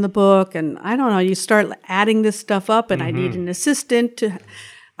art in the book. And I don't know, you start adding this stuff up, and I need an assistant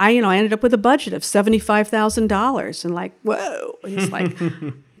I ended up with a budget of $75,000, and whoa. It's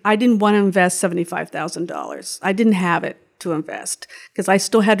I didn't want to invest $75,000. I didn't have it to invest, because I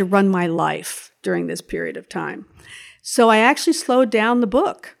still had to run my life during this period of time. So I actually slowed down the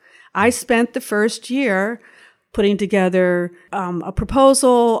book. I spent the first year putting together a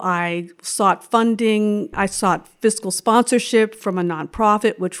proposal. I sought funding. I sought fiscal sponsorship from a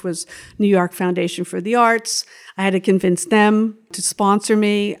nonprofit, which was New York Foundation for the Arts. I had to convince them to sponsor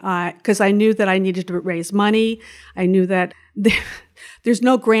me because I knew that I needed to raise money. I knew that there's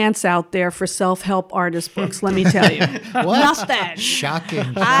no grants out there for self-help artist books, let me tell you. Nothing.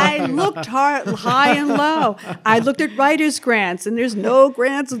 Shocking. I looked high and low. I looked at writers' grants, and there's no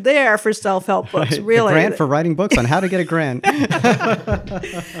grants there for self-help books, really. A grant for writing books on how to get a grant.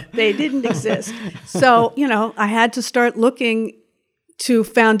 They didn't exist. So, I had to start looking to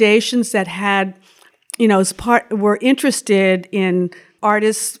foundations that had, were interested in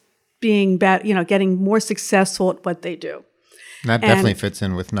artists being better, getting more successful at what they do. That definitely fits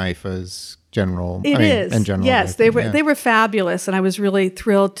in with NYFA's general. It is. In general, yes, they were fabulous, and I was really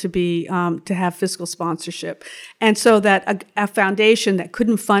thrilled to be to have fiscal sponsorship, and so that a foundation that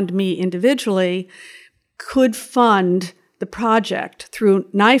couldn't fund me individually could fund the project through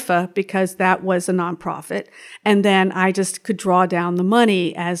NYFA, because that was a nonprofit, and then I just could draw down the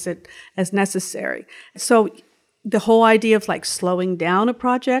money as necessary. So the whole idea of slowing down a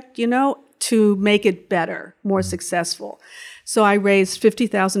project, to make it better, more successful. So I raised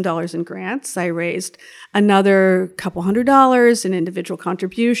 $50,000 in grants. I raised another couple $100 in individual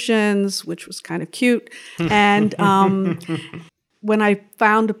contributions, which was kind of cute. And when I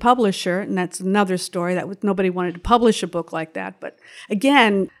found a publisher, and that's another story, nobody wanted to publish a book like that. But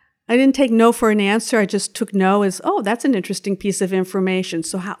again, I didn't take no for an answer. I just took no as, that's an interesting piece of information.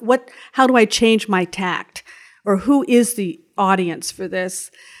 So how do I change my tact? Or who is the audience for this?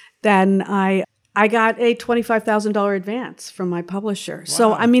 Then I got a $25,000 advance from my publisher. Wow.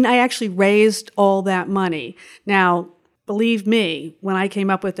 So, I actually raised all that money. Now, believe me, when I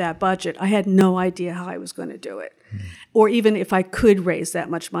came up with that budget, I had no idea how I was going to do it, or even if I could raise that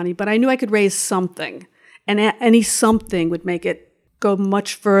much money. But I knew I could raise something, and any something would make it go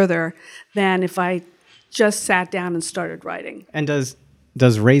much further than if I just sat down and started writing. And does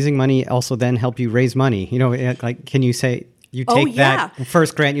does raising money also then help you raise money? Like, can you say you take that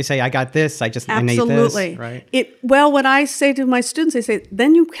first grant, you say, I got this, I need Absolutely. this, right? Well, what I say to my students, I say,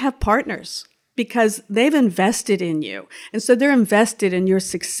 then you have partners because they've invested in you. And so they're invested in your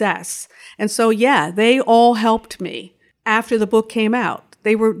success. And so, they all helped me after the book came out.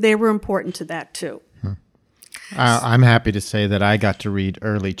 They were important to that too. I'm happy to say that I got to read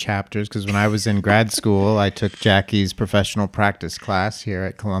early chapters because when I was in grad school, I took Jackie's professional practice class here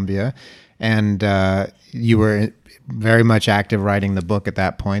at Columbia, and you were very much active writing the book at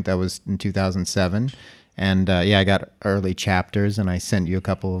that point. That was in 2007. And I got early chapters, and I sent you a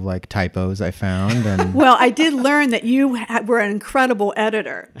couple of like typos I found. And well, I did learn that you were an incredible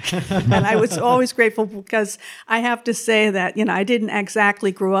editor, and I was always grateful because I have to say that I didn't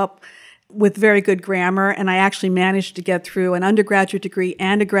exactly grow up with very good grammar, and I actually managed to get through an undergraduate degree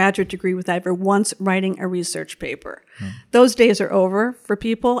and a graduate degree without ever once writing a research paper. Those days are over for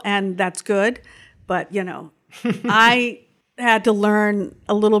people, and that's good. But I had to learn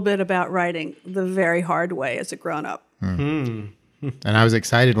a little bit about writing the very hard way as a grown-up. And I was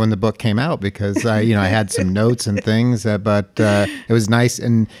excited when the book came out because I had some notes and things, but it was nice.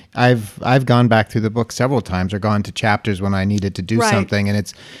 And I've gone back through the book several times or gone to chapters when I needed to do something. And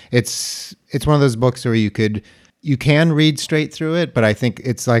it's one of those books where you can read straight through it, but I think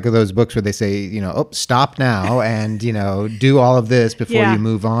it's like those books where they say, stop now and, do all of this before you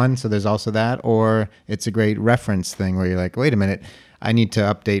move on. So there's also that. Or it's a great reference thing where you're like, wait a minute, I need to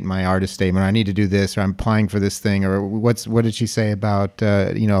update my artist statement. I need to do this, or I'm applying for this thing, or what did she say about,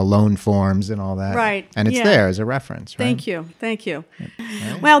 loan forms and all that? Right. And it's there as a reference, right? Thank you.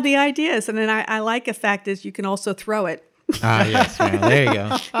 Right. Well, the idea is, and then I like the fact is you can also throw it. Yes. Well, there you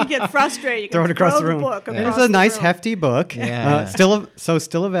go. You get frustrated. You can throw it across the room. Book It's a nice, hefty book. Yeah.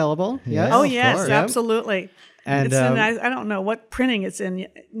 Still available. Yes. Oh, yes, course. absolutely. And It's in, I don't know what printing it's in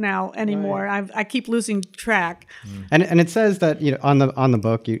now anymore. Right. I keep losing track. And it says that on the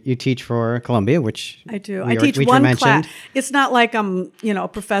book you teach for Columbia, which I do. we I teach we one mentioned. class. It's not like I'm a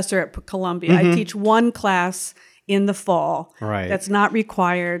professor at Columbia. I teach one class in the fall. Right. That's not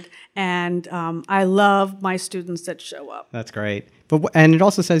required, and I love my students that show up. That's great. And it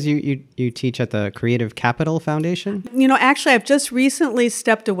also says you teach at the Creative Capital Foundation. Actually, I've just recently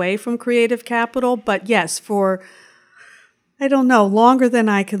stepped away from Creative Capital, but yes, for, I don't know, longer than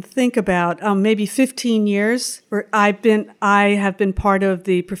I can think about, maybe 15 years, where I have been part of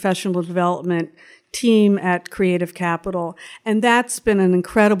the professional development team at Creative Capital, and that's been an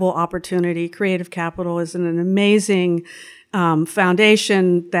incredible opportunity. Creative Capital is an amazing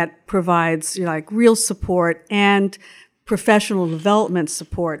foundation that provides real support and professional development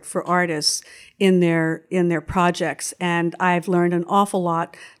support for artists in their projects. And I've learned an awful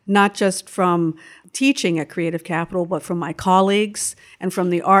lot, not just from teaching at Creative Capital, but from my colleagues and from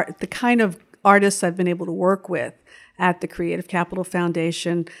the kind of artists I've been able to work with at the Creative Capital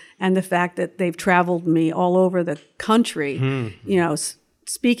Foundation, and the fact that they've traveled me all over the country,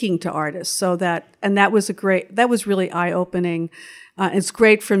 speaking to artists. So that was really eye-opening. It's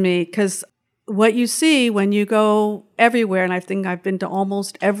great for me because what you see when you go everywhere, and I think I've been to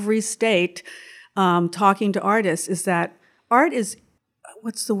almost every state talking to artists, is that art is,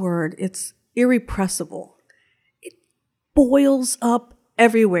 what's the word? It's irrepressible. It boils up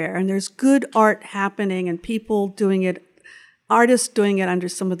everywhere, and there's good art happening and people doing it, artists doing it under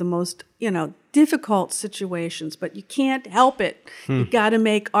some of the most, difficult situations, but you can't help it. You got to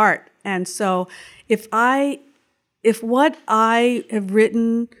make art. And so if what I have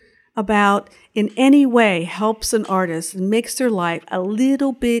written about in any way helps an artist and makes their life a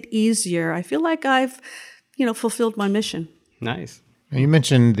little bit easier, I feel like I've, fulfilled my mission. Nice. You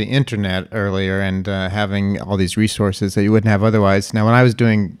mentioned the internet earlier and having all these resources that you wouldn't have otherwise. Now, when I was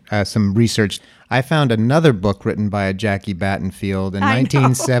doing some research, I found another book written by a Jackie Battenfield in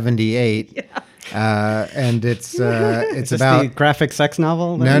 1978. Yeah. And it's about the graphic sex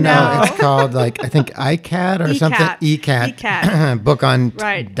novel. No, it's called I think ICAT or something. ECAT. Book on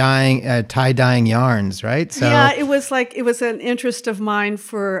tie-dyeing yarns, right? So yeah, it was an interest of mine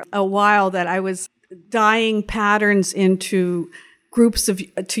for a while that I was dyeing patterns into groups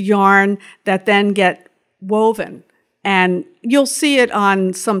to yarn that then get woven. And you'll see it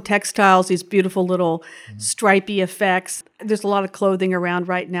on some textiles, these beautiful little stripy effects. There's a lot of clothing around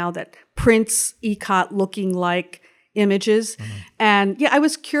right now that prints ikat looking like images. And I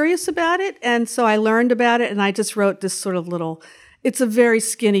was curious about it. And so I learned about it, and I just wrote this sort of it's a very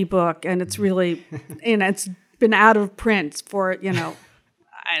skinny book, and it's really, it's been out of print for,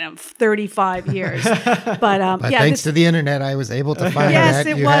 I don't know, 35 years. But But thanks to the internet, I was able to find yes, that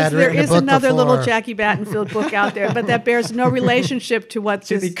it you was. had There written a is book another little before. Jackie Battenfield book out there, but that bears no relationship to what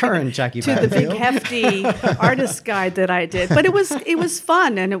To the current Jackie to the big Battenfield. hefty artist guide that I did. But it was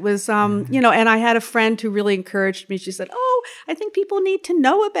fun, and it was and I had a friend who really encouraged me. She said, "Oh, I think people need to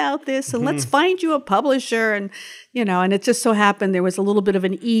know about this, and let's find you a publisher." And and it just so happened there was a little bit of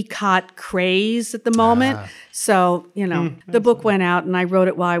an ECOT craze at the moment. So, the book went out and I wrote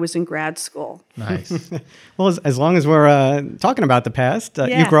it while I was in grad school. Nice. Well, as long as we're talking about the past, you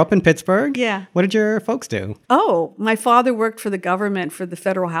Yeah. grew up in Pittsburgh. Yeah. What did your folks do? Oh, my father worked for the government, for the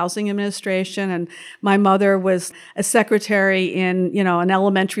Federal Housing Administration, and my mother was a secretary in, an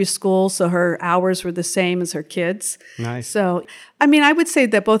elementary school, so her hours were the same as her kids. Nice. So, I would say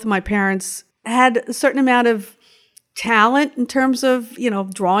that both of my parents had a certain amount of talent in terms of,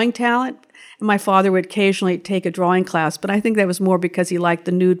 drawing talent. And my father would occasionally take a drawing class, but I think that was more because he liked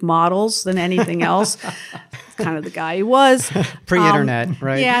the nude models than anything else. Kind of the guy he was. Pre-internet,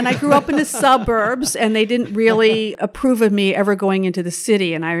 right? Yeah, and I grew up in the suburbs, and they didn't really approve of me ever going into the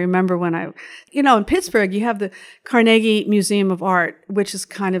city. And I remember when in Pittsburgh, you have the Carnegie Museum of Art, which is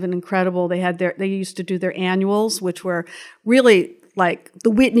kind of an incredible. They used to do their annuals, which were really like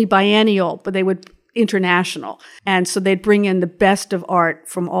the Whitney Biennial, but they would international. And so they'd bring in the best of art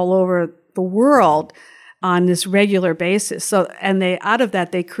from all over the world on this regular basis. So, and out of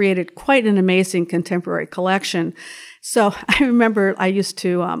that, they created quite an amazing contemporary collection. So I remember I used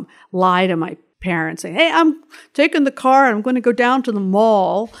to lie to my parents, saying, "Hey, I'm taking the car and I'm going to go down to the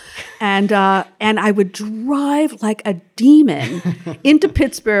mall," and I would drive like a demon into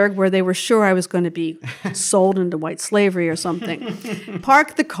Pittsburgh, where they were sure I was going to be sold into white slavery or something.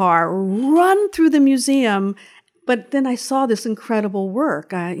 Park the car, run through the museum, but then I saw this incredible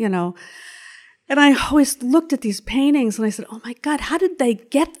work, And I always looked at these paintings and I said, "Oh my God, how did they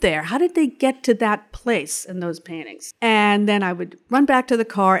get there? How did they get to that place in those paintings?" And then I would run back to the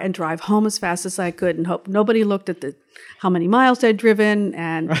car and drive home as fast as I could and hope nobody looked at how many miles I'd driven.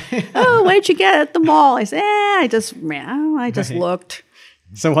 And, "Oh, what'd you get at the mall?" I said, I just looked.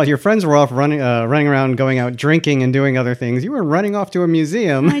 So while your friends were off running around, going out drinking and doing other things, you were running off to a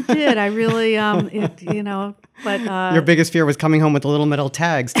museum. I did. I really, but Your biggest fear was coming home with a little metal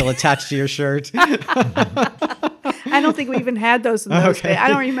tag still attached to your shirt. I don't think we even had those in those Okay. days. I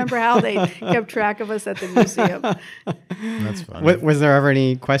don't remember how they kept track of us at the museum. That's funny. Was there ever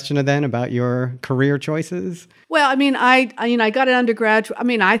any question then about your career choices? Well, I got an undergraduate.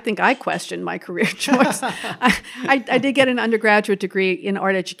 I think I questioned my career choice. I did get an undergraduate degree in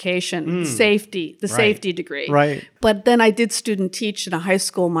art education, safety degree. Right. But then I did student teach in a high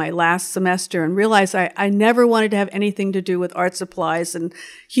school my last semester and realized I never wanted to have anything to do with art supplies and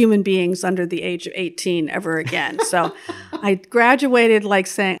human beings under the age of 18 ever again. So I graduated like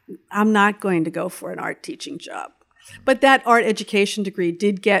saying, I'm not going to go for an art teaching job. But that art education degree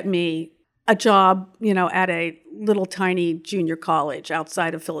did get me a job, at a little tiny junior college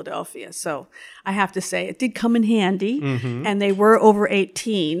outside of Philadelphia. So I have to say it did come in handy, and they were over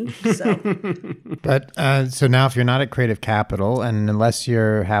 18. So But so now, if you're not at Creative Capital, and unless you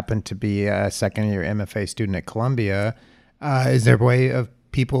happen to be a second-year MFA student at Columbia, is there a way of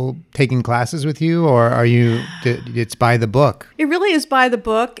people taking classes with you, or are you? It's by the book? it really is by the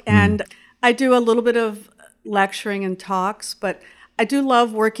book, and I do a little bit of lecturing and talks, but I do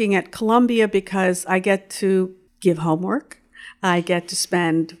love working at Columbia because I get to give homework. I get to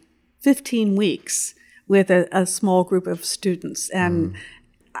spend 15 weeks with a small group of students, and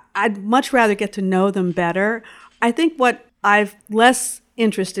I'd much rather get to know them better. I think what I'm less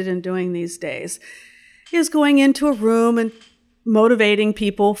interested in doing these days is going into a room and motivating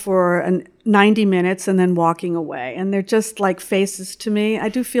people for 90 minutes and then walking away. And they're just like faces to me. I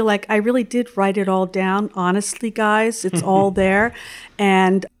do feel like I really did write it all down. Honestly, guys, it's all there.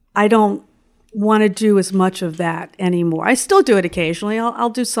 And I don't want to do as much of that anymore. I still do it occasionally. I'll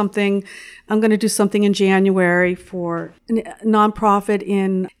do something. I'm going to do something in January for a nonprofit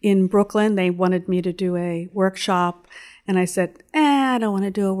in Brooklyn. They wanted me to do a workshop. And I said, I don't want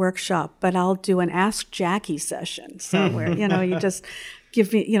to do a workshop, but I'll do an Ask Jackie session. So where, you just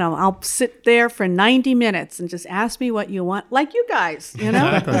give me, I'll sit there for 90 minutes and just ask me what you want, like you guys,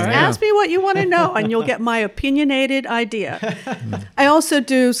 Exactly, Just yeah. ask me what you want to know and you'll get my opinionated idea. I also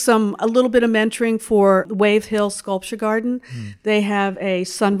do a little bit of mentoring for Wave Hill Sculpture Garden. They have a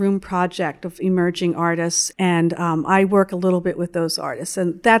sunroom project of emerging artists, and I work a little bit with those artists,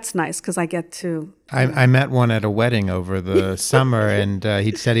 and that's nice because I get to I met one at a wedding over the summer, and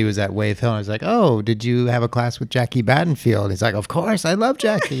he said he was at Wave Hill. And I was like, "Oh, did you have a class with Jackie Battenfield?" He's like, "Of course, I love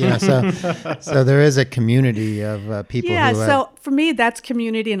Jackie." So there is a community of people. Yeah. who So for me, that's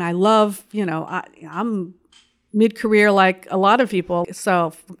community, and I love. I'm mid-career like a lot of people.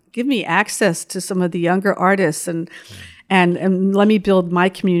 So give me access to some of the younger artists, and let me build my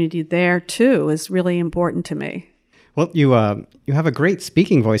community there too. Is really important to me. Well, you have a great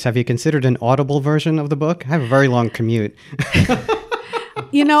speaking voice. Have you considered an audible version of the book? I have a very long commute.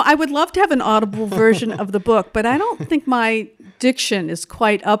 I would love to have an audible version of the book, but I don't think my diction is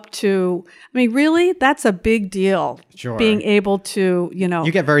quite up to. I mean, really, that's a big deal. Sure. Being able to,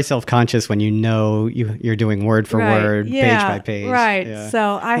 You get very self-conscious when you're doing word for word, page by page. Right. Yeah.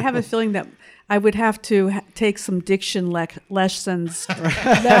 So I have a feeling that I would have to take some diction lessons.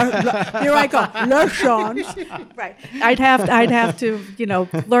 Here I go, lessons. Right. I'd have to,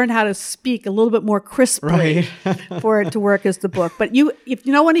 learn how to speak a little bit more crisply for it to work as the book. But if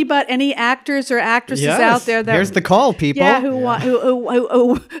you know any actors or actresses out there that here's the call, people. Yeah, who want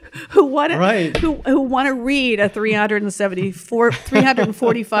to read a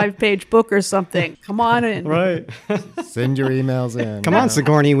 345 page book or something, come on in. Right. send your emails in. Come on,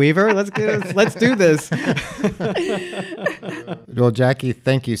 Sigourney Weaver. Let's do this. Well, Jackie,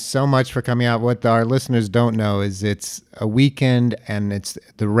 thank you so much for coming out. What our listeners don't know is it's a weekend and it's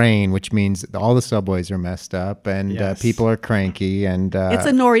the rain, which means all the subways are messed up and people are cranky. And it's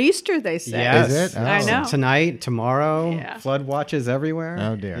a nor'easter, they say. Yes. Is it? Oh. I know. Tonight, tomorrow, Yeah. flood watches everywhere.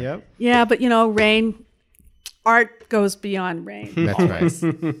 Oh, dear. Yep. Yeah, but rain, art goes beyond rain. That's right.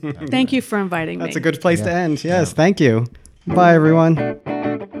 Thank you for inviting me. That's a good place to end. Yes, thank you. Bye, everyone.